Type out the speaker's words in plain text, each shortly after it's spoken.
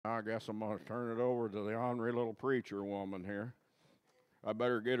I guess I'm going to turn it over to the ornery little preacher woman here. I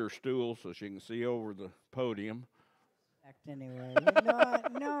better get her stool so she can see over the podium. Respect anywhere.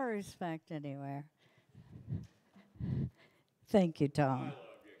 No respect anywhere. Thank you, Tom.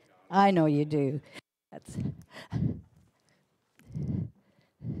 I know you do. That's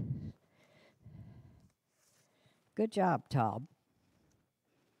good job, Tom.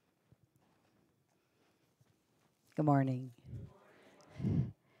 Good morning.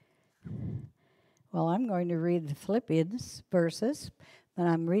 Well, I'm going to read the Philippians verses, but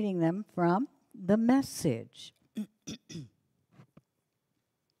I'm reading them from the Message.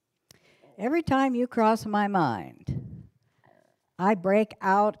 Every time you cross my mind, I break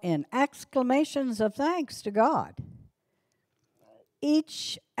out in exclamations of thanks to God.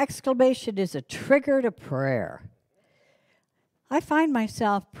 Each exclamation is a trigger to prayer. I find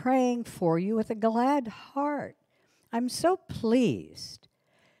myself praying for you with a glad heart. I'm so pleased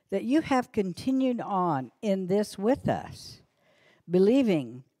that you have continued on in this with us,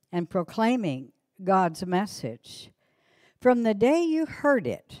 believing and proclaiming God's message. From the day you heard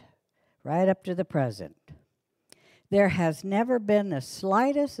it, right up to the present, there has never been the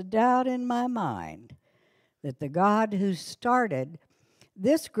slightest doubt in my mind that the God who started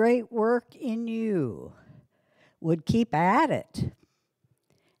this great work in you would keep at it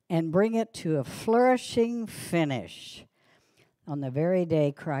and bring it to a flourishing finish on the very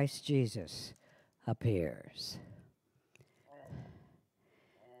day Christ Jesus appears.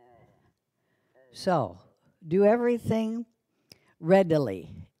 So, do everything readily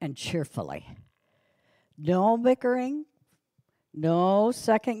and cheerfully. No bickering, no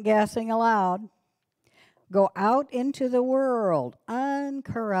second guessing allowed. Go out into the world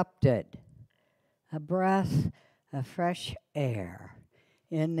uncorrupted, a breath of fresh air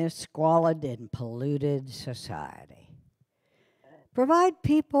in this squalid and polluted society. Provide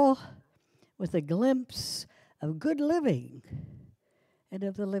people with a glimpse of good living and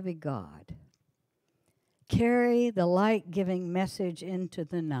of the living God. Carry the light-giving message into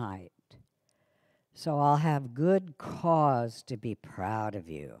the night, so I'll have good cause to be proud of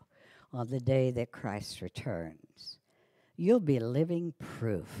you on the day that Christ returns. You'll be living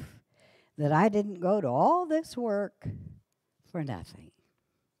proof that I didn't go to all this work for nothing.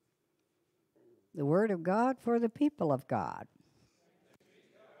 The Word of God for the people of God.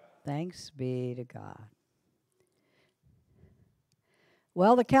 Thanks be to God.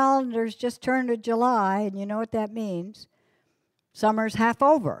 Well, the calendar's just turned to July, and you know what that means. Summer's half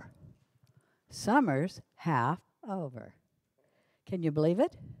over. Summer's half over. Can you believe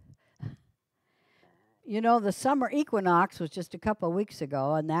it? You know, the summer equinox was just a couple of weeks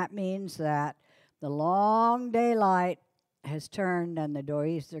ago, and that means that the long daylight has turned and the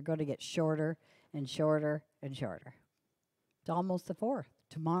days are going to get shorter and shorter and shorter. It's almost the 4th,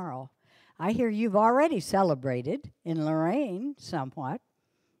 tomorrow. I hear you've already celebrated in Lorraine somewhat.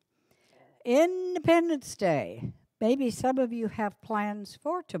 Independence Day. Maybe some of you have plans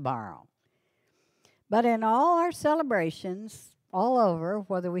for tomorrow. But in all our celebrations, all over,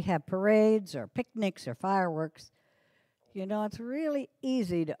 whether we have parades or picnics or fireworks, you know, it's really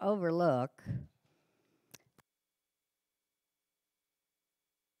easy to overlook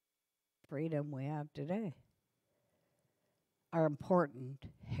freedom we have today, our important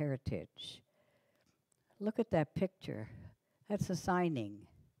heritage. Look at that picture. That's a signing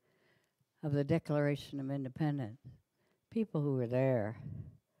of the Declaration of Independence. People who were there.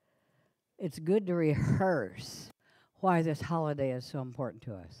 It's good to rehearse why this holiday is so important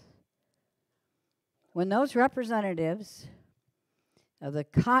to us. When those representatives of the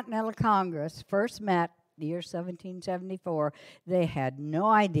Continental Congress first met, the year 1774, they had no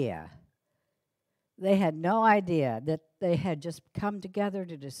idea. They had no idea that they had just come together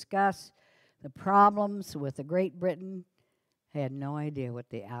to discuss the problems with the Great Britain. They had no idea what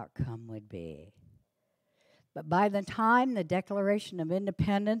the outcome would be. But by the time the Declaration of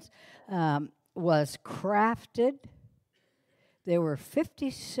Independence was crafted, there were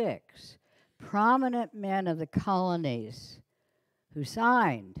 56 prominent men of the colonies who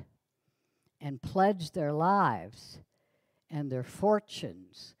signed and pledged their lives and their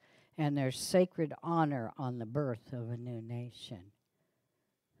fortunes and their sacred honor on the birth of a new nation.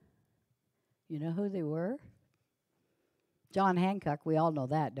 You know who they were? John Hancock, we all know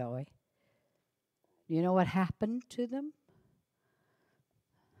that, don't we? You know what happened to them?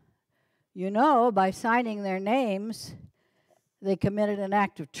 You know, by signing their names, they committed an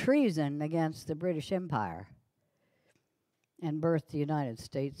act of treason against the British Empire and birthed the United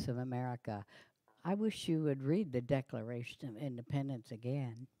States of America. I wish you would read the Declaration of Independence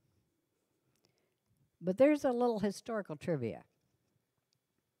again. But there's a little historical trivia.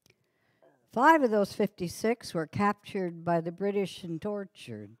 5 of those 56 were captured by the British and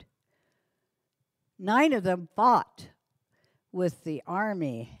tortured. 9 of them fought with the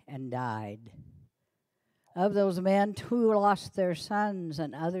army and died. Of those men, 2 lost their sons,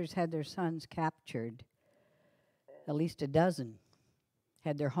 and others had their sons captured. At least a dozen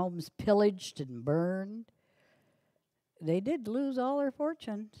had their homes pillaged and burned. They did lose all their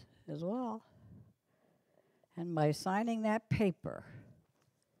fortunes as well. And by signing that paper,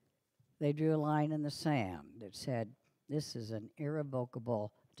 they drew a line in the sand that said, this is an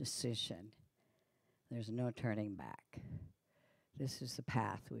irrevocable decision. There's no turning back. This is the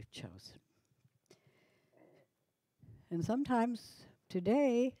path we've chosen. And sometimes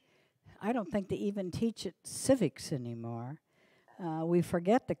today, I don't think they even teach it civics anymore. We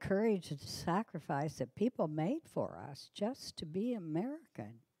forget the courage and sacrifice that people made for us just to be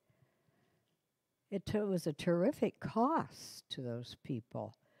American. It was a terrific cost to those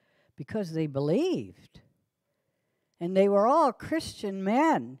people because they believed. And they were all Christian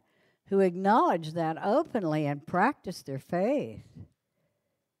men who acknowledged that openly and practiced their faith.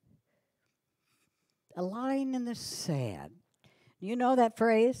 A line in the sand. You know that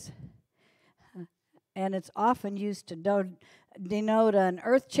phrase? And it's often used to denote an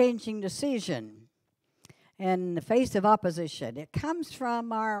earth-changing decision in the face of opposition. It comes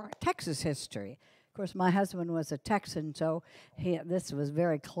from our Texas history. Of course, my husband was a Texan, so this was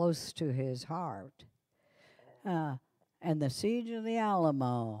very close to his heart. And the siege of the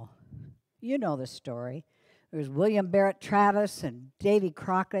Alamo. You know the story. There's William Barrett Travis and Davy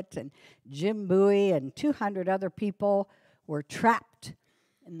Crockett and Jim Bowie and 200 other people were trapped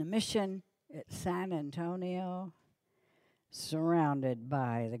in the mission at San Antonio, surrounded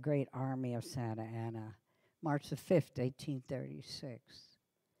by the great army of Santa Anna, March the 5th, 1836.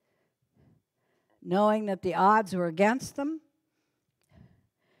 Knowing that the odds were against them,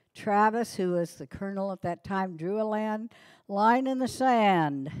 Travis, who was the colonel at that time, drew a line in the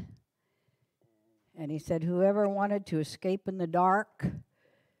sand. And he said whoever wanted to escape in the dark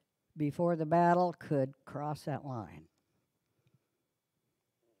before the battle could cross that line.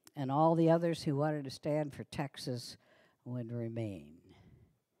 And all the others who wanted to stand for Texas would remain.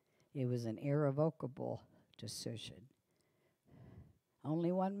 It was an irrevocable decision.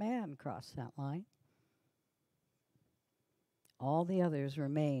 Only one man crossed that line. All the others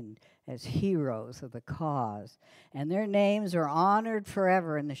remained as heroes of the cause, and their names are honored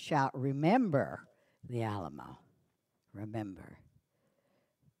forever in the shout, "Remember the Alamo, remember."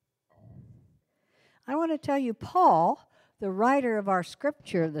 I want to tell you, Paul, the writer of our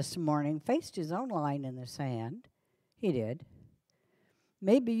scripture this morning, faced his own line in the sand. He did.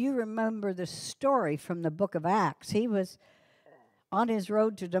 Maybe you remember the story from the book of Acts. He was on his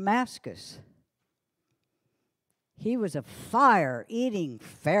road to Damascus. He was a fire-eating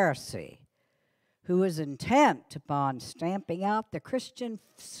Pharisee who was intent upon stamping out the Christian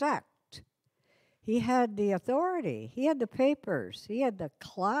sect. He had the authority. He had the papers. He had the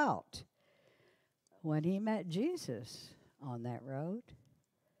clout when he met Jesus on that road.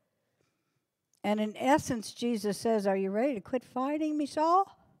 And in essence, Jesus says, "Are you ready to quit fighting me,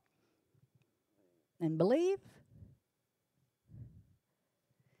 Saul? And believe?"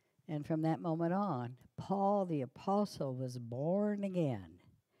 And from that moment on, Paul the apostle was born again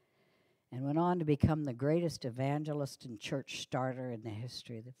and went on to become the greatest evangelist and church starter in the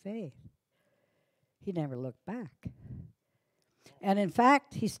history of the faith. He never looked back. And in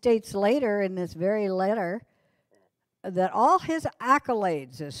fact, he states later in this very letter that all his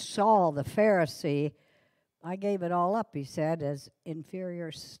accolades as Saul the Pharisee, I gave it all up, he said, as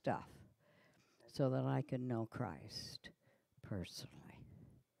inferior stuff so that I could know Christ personally.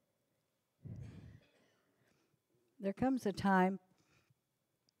 There comes a time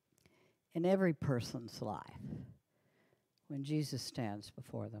in every person's life when Jesus stands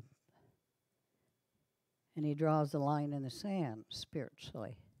before them and he draws the line in the sand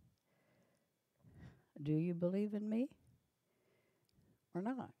spiritually. Do you believe in me or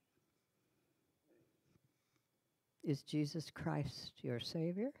not? Is Jesus Christ your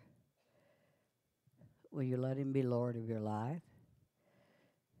Savior? Will you let him be Lord of your life?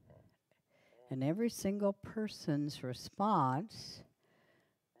 And every single person's response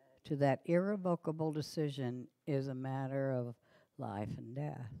to that irrevocable decision is a matter of life and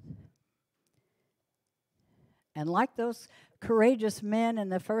death. And like those courageous men in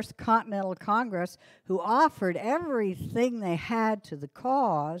the First Continental Congress who offered everything they had to the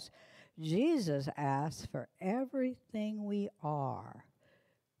cause, Jesus asked for everything we are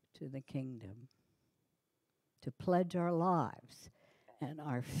to the kingdom, to pledge our lives and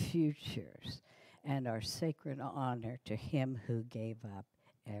our futures and our sacred honor to him who gave up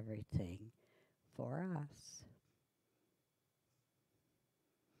everything for us.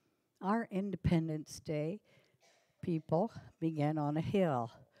 Our Independence Day, people, began on a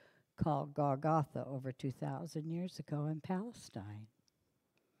hill called Golgotha over 2,000 years ago in Palestine.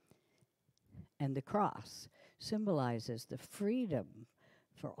 And the cross symbolizes the freedom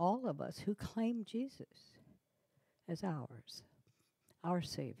for all of us who claim Jesus as ours, our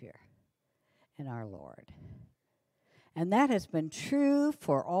Savior and our Lord. And that has been true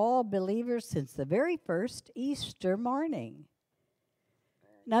for all believers since the very first Easter morning.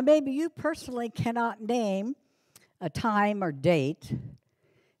 Now, maybe you personally cannot name a time or date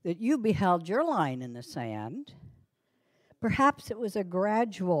that you beheld your line in the sand. Perhaps it was a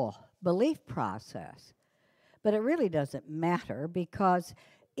gradual belief process, but it really doesn't matter because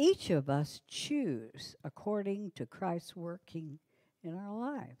each of us choose according to Christ's working in our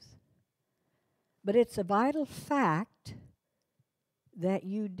lives. But it's a vital fact that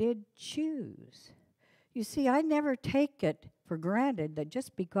you did choose. You see, I never take it for granted that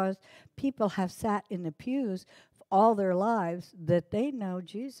just because people have sat in the pews all their lives that they know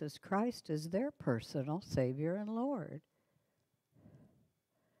Jesus Christ as their personal Savior and Lord.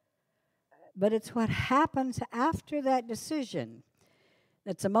 But it's what happens after that decision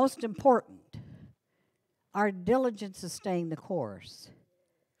that's the most important. Our diligence is staying the course.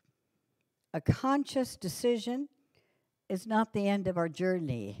 A conscious decision is not the end of our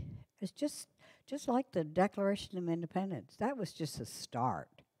journey. It's just like the Declaration of Independence. That was just a start,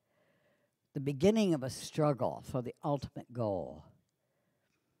 the beginning of a struggle for the ultimate goal.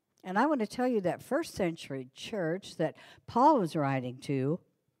 And I want to tell you that first century church that Paul was writing to,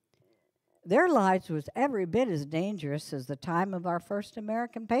 their lives was every bit as dangerous as the time of our first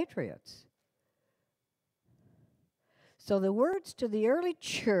American patriots. So the words to the early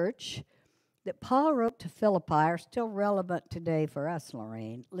church that Paul wrote to Philippi are still relevant today for us,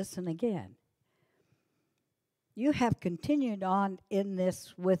 Lorraine. Listen again. You have continued on in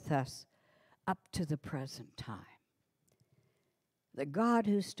this with us up to the present time. The God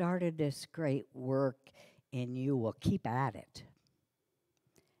who started this great work in you will keep at it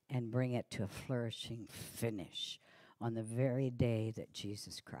and bring it to a flourishing finish on the very day that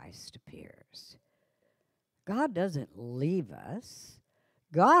Jesus Christ appears. God doesn't leave us.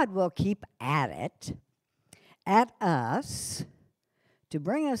 God will keep at it, at us, to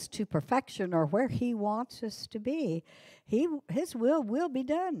bring us to perfection or where He wants us to be. His will be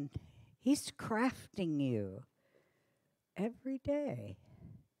done. He's crafting you every day.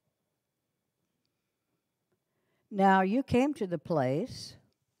 Now, you came to the place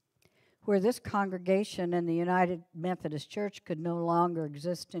where this congregation and the United Methodist Church could no longer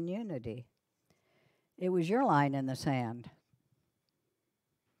exist in unity. It was your line in the sand.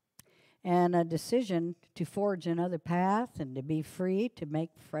 And a decision to forge another path and to be free to make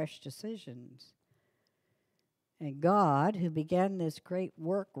fresh decisions. And God, who began this great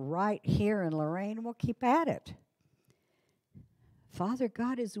work right here in Lorraine, will keep at it. Father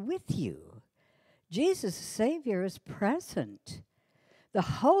God is with you. Jesus, Savior, is present. The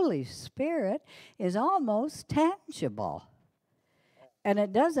Holy Spirit is almost tangible. And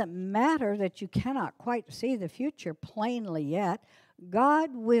it doesn't matter that you cannot quite see the future plainly yet.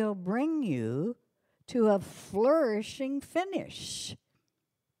 God will bring you to a flourishing finish.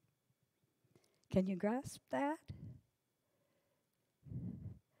 Can you grasp that?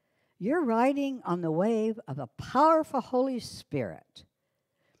 You're riding on the wave of a powerful Holy Spirit.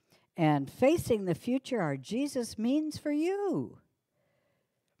 And facing the future, our Jesus means for you.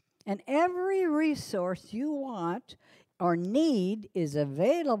 And every resource you want or need is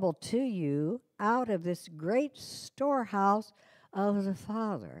available to you out of this great storehouse of the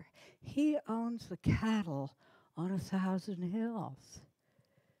Father. He owns the cattle on 1,000 hills.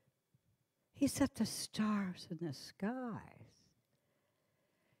 He set the stars in the skies.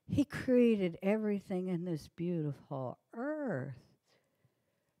 He created everything in this beautiful earth.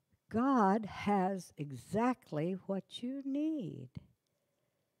 God has exactly what you need.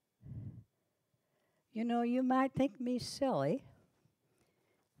 You know, you might think me silly,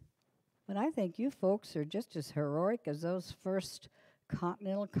 but I think you folks are just as heroic as those first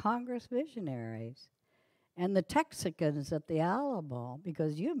Continental Congress visionaries and the Texicans at the Alamo,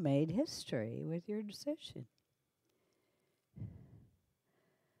 because you made history with your decision.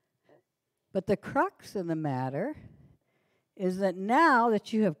 But the crux of the matter is that now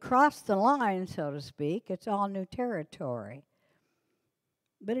that you have crossed the line, so to speak, it's all new territory.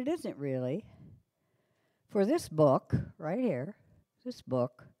 But it isn't really. For this book, right here, this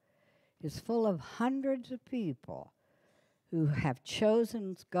book is full of hundreds of people who have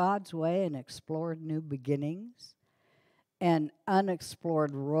chosen God's way and explored new beginnings and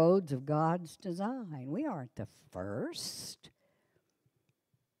unexplored roads of God's design. We aren't the first.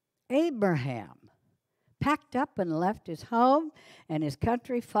 Abraham packed up and left his home and his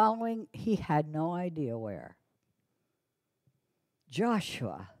country following he had no idea where.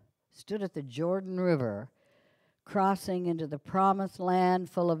 Joshua stood at the Jordan River, crossing into the promised land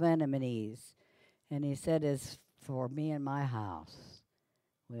full of enemies, and he said, "As for me and my house,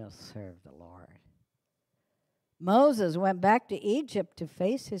 we'll serve the Lord." Moses went back to Egypt to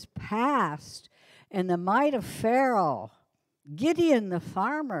face his past and the might of Pharaoh. Gideon, the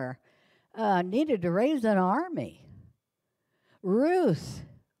farmer, needed to raise an army. Ruth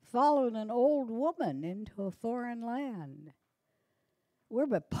followed an old woman into a foreign land. We're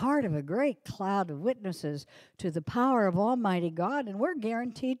but part of a great cloud of witnesses to the power of Almighty God, and we're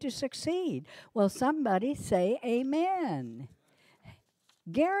guaranteed to succeed. Well, somebody say amen.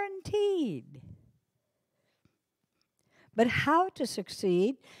 Guaranteed. But how to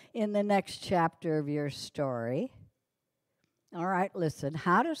succeed in the next chapter of your story? All right, listen.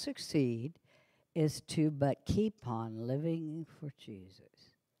 How to succeed is to but keep on living for Jesus.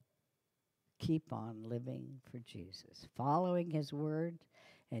 Keep on living for Jesus. Following his word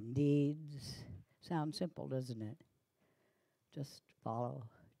and deeds. Sounds simple, doesn't it? Just follow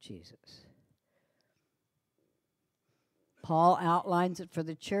Jesus. Paul outlines it for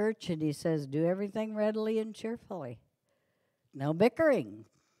the church, and he says, do everything readily and cheerfully. No bickering.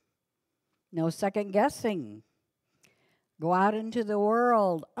 No second guessing. Go out into the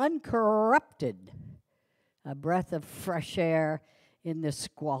world uncorrupted. A breath of fresh air in this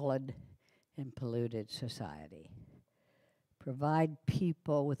squalid and polluted society. Provide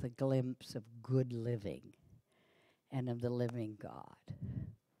people with a glimpse of good living and of the living God.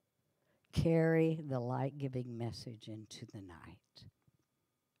 Carry the light-giving message into the night.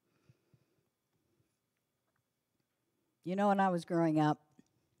 You know, when I was growing up,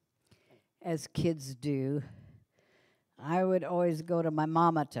 as kids do, I would always go to my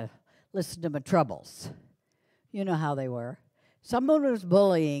mama to listen to my troubles. You know how they were. Someone was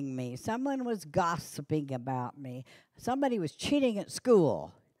bullying me. Someone was gossiping about me. Somebody was cheating at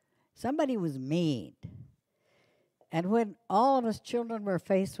school. Somebody was mean. And when all of us children were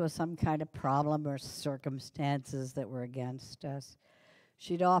faced with some kind of problem or circumstances that were against us,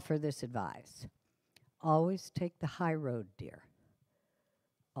 she'd offer this advice. Always take the high road, dear.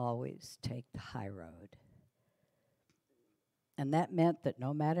 Always take the high road. And that meant that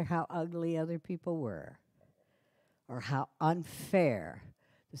no matter how ugly other people were, or how unfair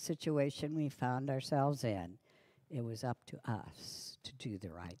the situation we found ourselves in, it was up to us to do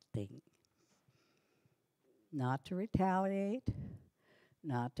the right thing. Not to retaliate,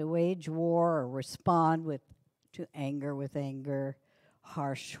 not to wage war or respond to anger with anger,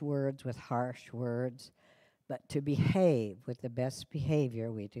 harsh words with harsh words, but to behave with the best behavior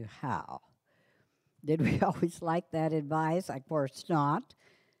we do how. Did we always like that advice? Of course not.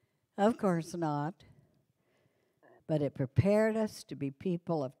 Of course not. But it prepared us to be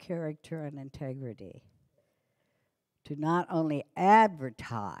people of character and integrity. To not only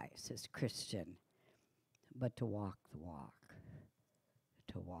advertise as Christian, but to walk the walk.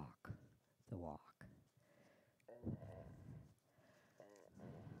 To walk the walk.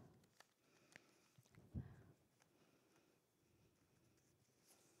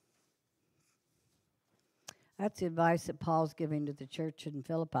 That's the advice that Paul's giving to the church in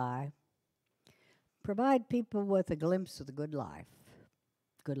Philippi. Provide people with a glimpse of the good life,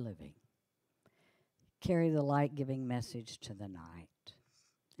 good living. Carry the light-giving message to the night.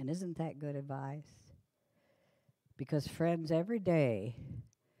 And isn't that good advice? Because, friends, every day,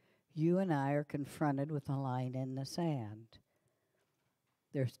 you and I are confronted with a line in the sand.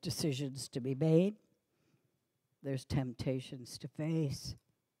 There's decisions to be made. There's temptations to face.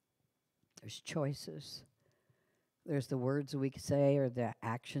 There's choices. There's the words we say or the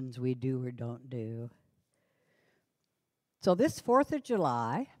actions we do or don't do. So this 4th of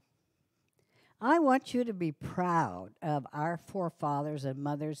July, I want you to be proud of our forefathers and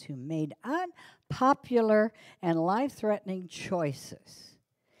mothers who made unpopular and life-threatening choices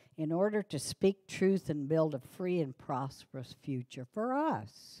in order to speak truth and build a free and prosperous future for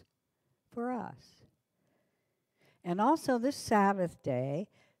us. For us. And also this Sabbath day,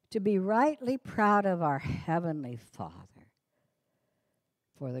 to be rightly proud of our Heavenly Father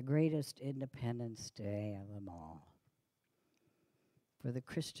for the greatest Independence Day of them all. For the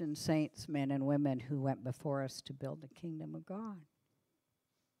Christian saints, men and women who went before us to build the kingdom of God.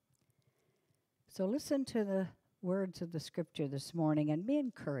 So listen to the words of the scripture this morning and be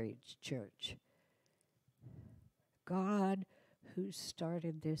encouraged, church. God, who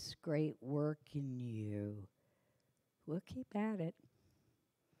started this great work in you, We'll keep at it.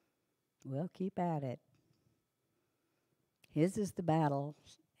 We'll keep at it. His is the battle,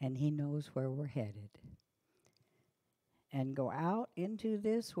 and he knows where we're headed. And go out into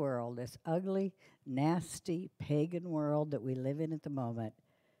this world, this ugly, nasty, pagan world that we live in at the moment,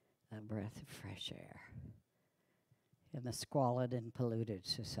 a breath of fresh air in the squalid and polluted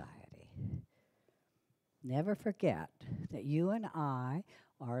society. Never forget that you and I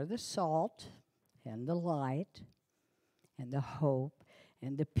are the salt and the light and the hope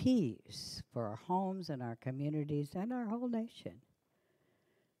and the peace for our homes and our communities and our whole nation.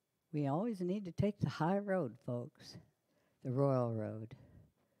 We always need to take the high road, folks, the royal road,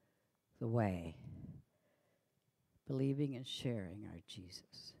 the way, believing and sharing our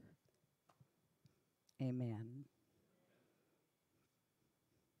Jesus. Amen.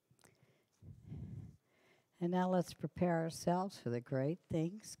 And now let's prepare ourselves for the great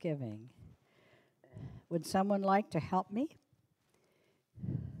Thanksgiving. Would someone like to help me?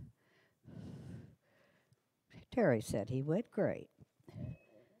 Terry said he would. Great.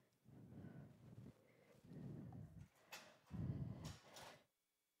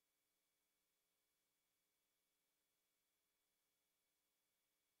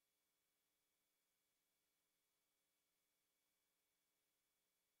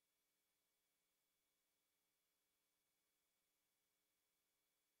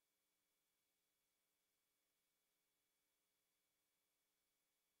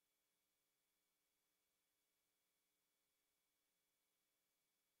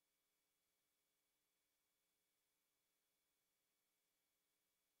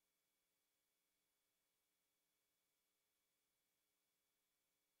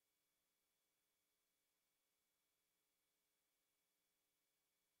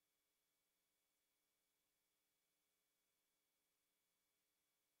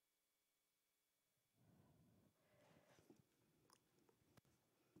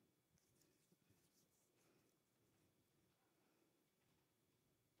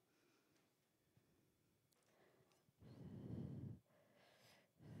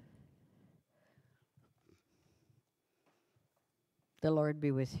 The Lord be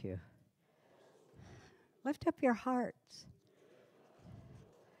with you. Lift up your hearts.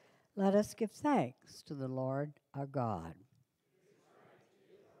 Let us give thanks to the Lord our God.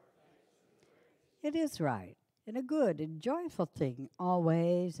 It is right and a good and joyful thing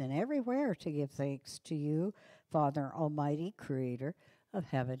always and everywhere to give thanks to you, Father Almighty, Creator of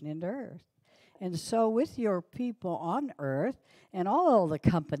heaven and earth. And so with your people on earth and all the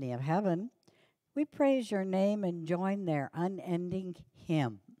company of heaven, we praise your name and join their unending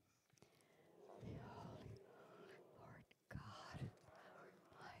hymn. Lord God,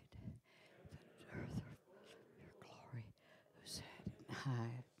 might, heaven and earth are your glory, who said in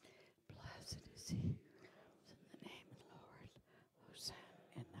high, blessed is he, in the name of the Lord, who said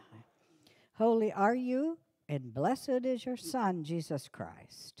in high. Holy are you, and blessed is your Son, Jesus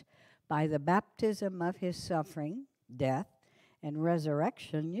Christ. By the baptism of his suffering, death, and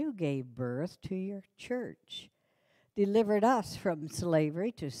resurrection, you gave birth to your church, delivered us from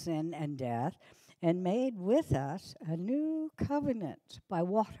slavery to sin and death, and made with us a new covenant by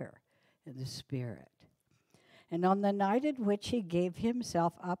water and the Spirit. And on the night at which he gave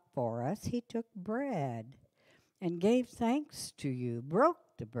himself up for us, he took bread and gave thanks to you, broke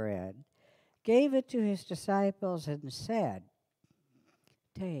the bread, gave it to his disciples, and said,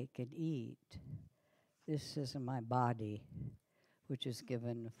 "Take and eat. This is my body, which is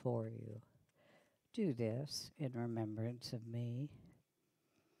given for you. Do this in remembrance of me."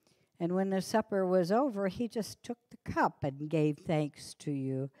 And when the supper was over, he just took the cup and gave thanks to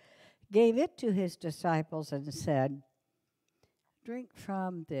you, gave it to his disciples, and said, "Drink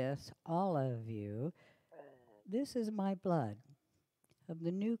from this, all of you. This is my blood of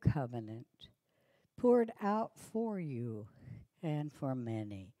the new covenant, poured out for you and for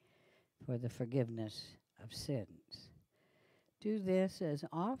many, for the forgiveness of sins. Do this as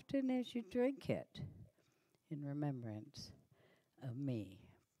often as you drink it in remembrance of me."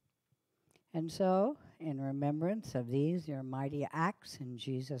 And so, in remembrance of these, your mighty acts in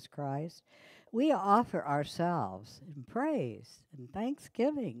Jesus Christ, we offer ourselves in praise and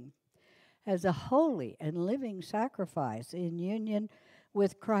thanksgiving as a holy and living sacrifice in union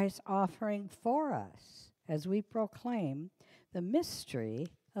with Christ's offering for us as we proclaim the mystery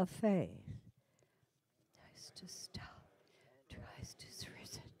of faith. Christ is still. Christ is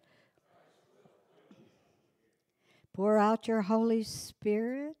risen. Pour out your Holy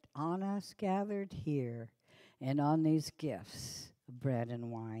Spirit on us gathered here and on these gifts of bread and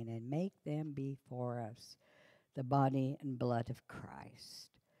wine, and make them be for us the body and blood of Christ.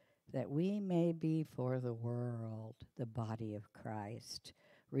 that we may be for the world the body of Christ,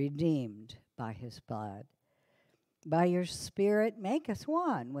 redeemed by his blood. By your Spirit, make us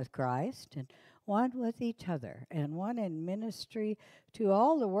one with Christ and one with each other and one in ministry to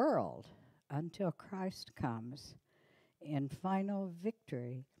all the world until Christ comes in final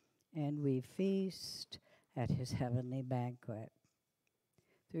victory and we feast at his heavenly banquet.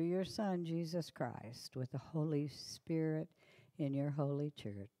 Through your Son, Jesus Christ, with the Holy Spirit in your holy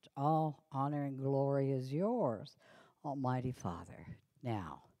church, all honor and glory is yours, Almighty Father,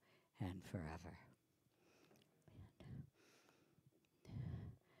 now and forever.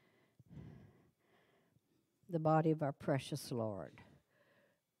 The body of our precious Lord,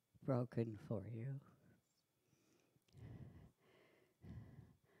 broken for you.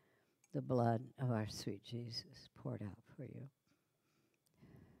 The blood of our sweet Jesus poured out for you.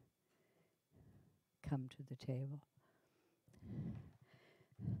 Come to the table.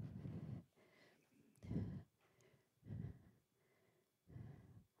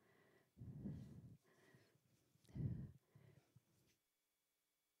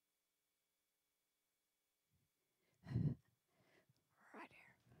 Right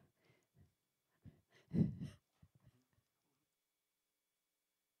here.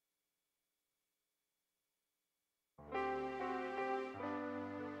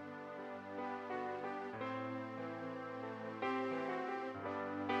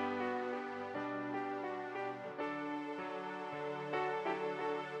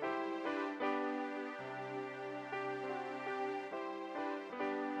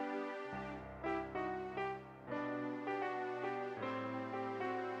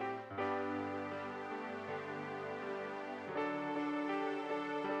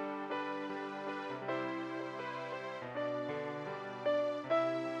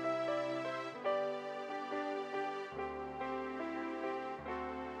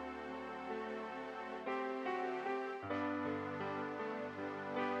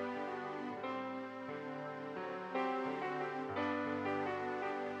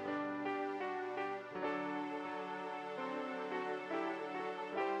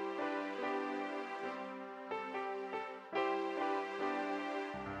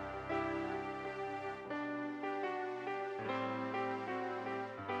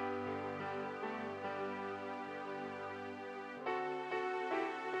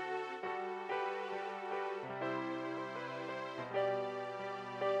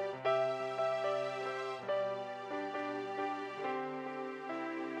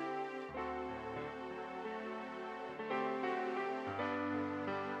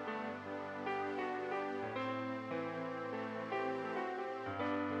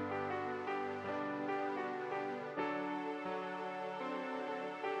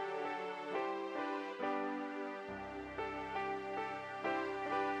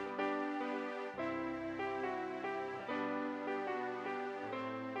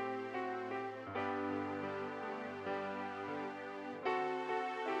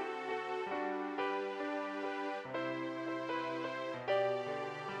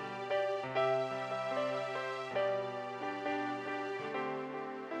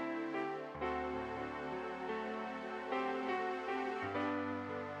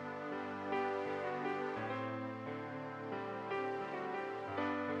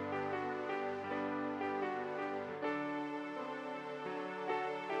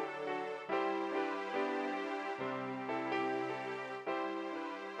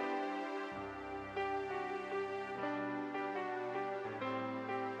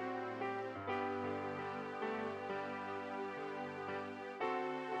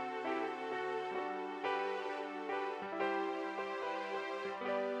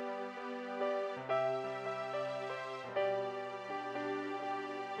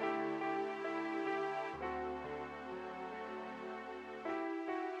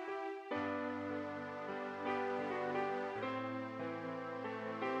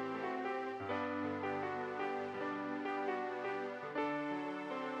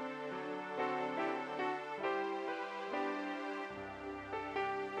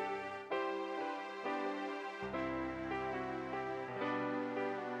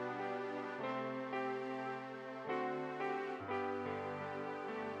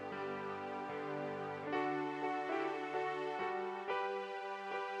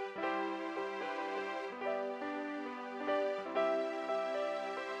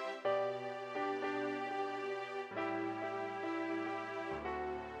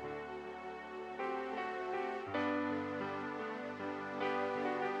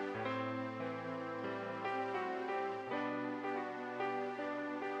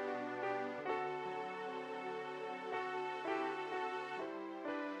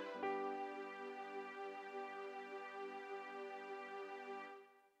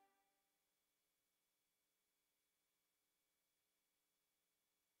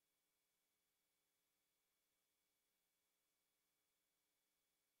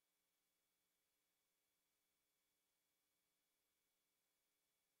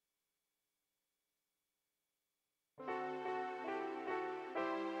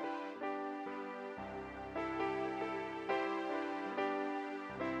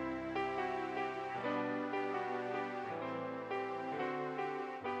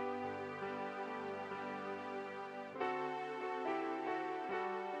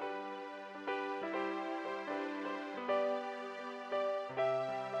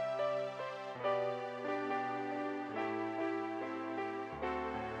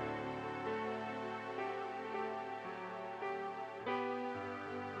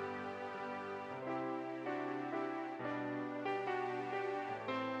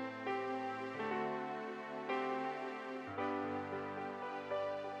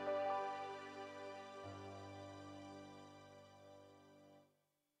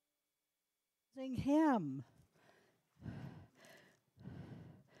 Sing hymn.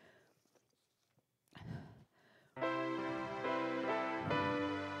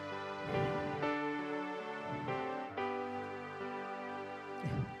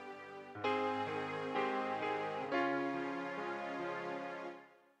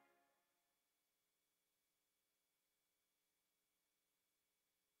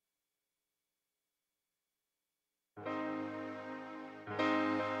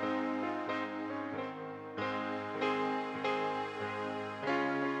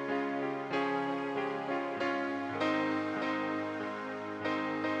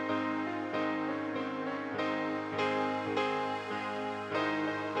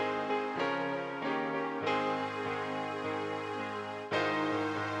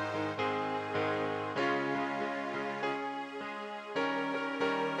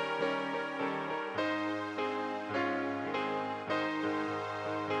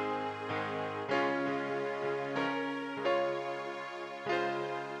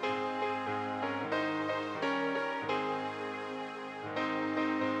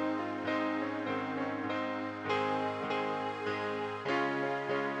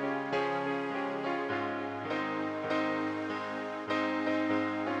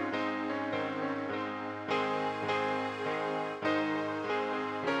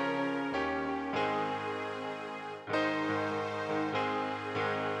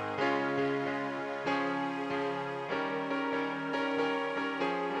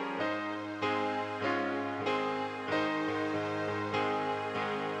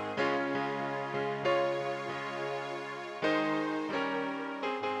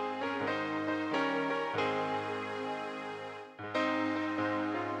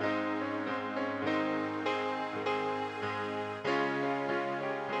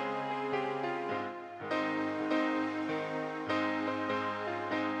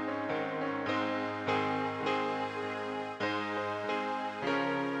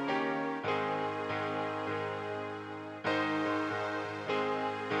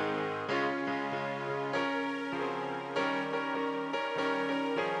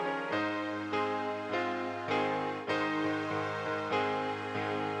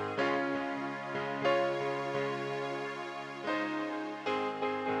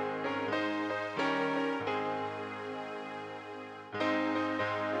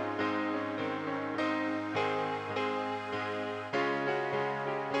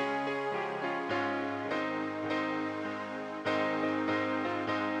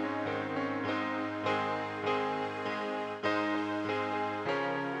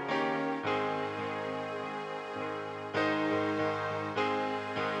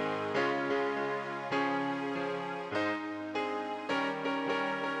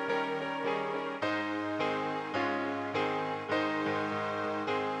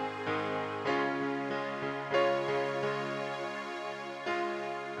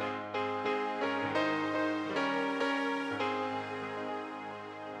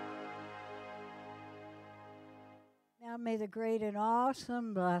 Now may the great and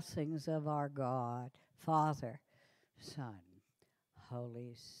awesome blessings of our God, Father, Son,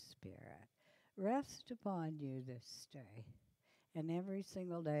 Holy Spirit, rest upon you this day and every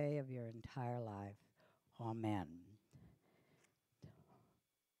single day of your entire life. Amen.